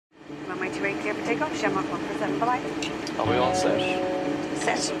runway 28 clear for takeoff, Shamrock 147, bye-bye. Are we on set?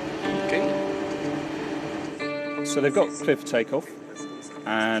 Set. Okay. So they've got clear for takeoff,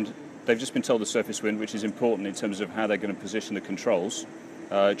 and they've just been told the surface wind, which is important in terms of how they're going to position the controls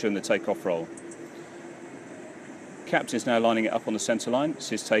during the takeoff roll. Captain's now lining it up on the centre line. It's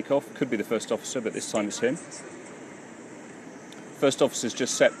his takeoff. Could be the first officer, but this time it's him. First officer's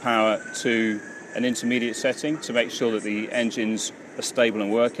just set power to an intermediate setting to make sure that the engines are stable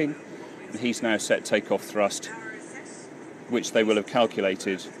and working. And he's now set takeoff thrust, which they will have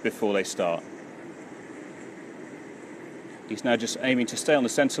calculated before they start. He's now just aiming to stay on the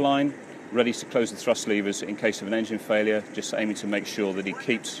centre line, ready to close the thrust levers in case of an engine failure, just aiming to make sure that he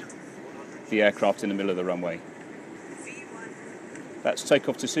keeps the aircraft in the middle of the runway. That's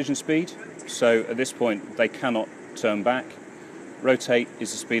takeoff decision speed, so at this point they cannot turn back. Rotate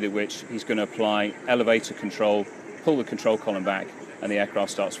is the speed at which he's going to apply elevator control, pull the control column back, and the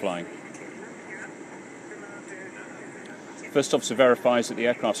aircraft starts flying. First officer verifies that the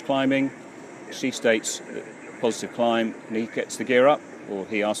aircraft's climbing. She states positive climb, and he gets the gear up, or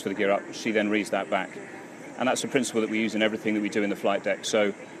he asks for the gear up. She then reads that back. And that's a principle that we use in everything that we do in the flight deck.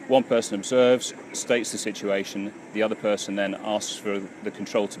 So one person observes, states the situation, the other person then asks for the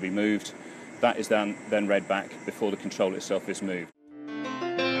control to be moved. That is then read back before the control itself is moved.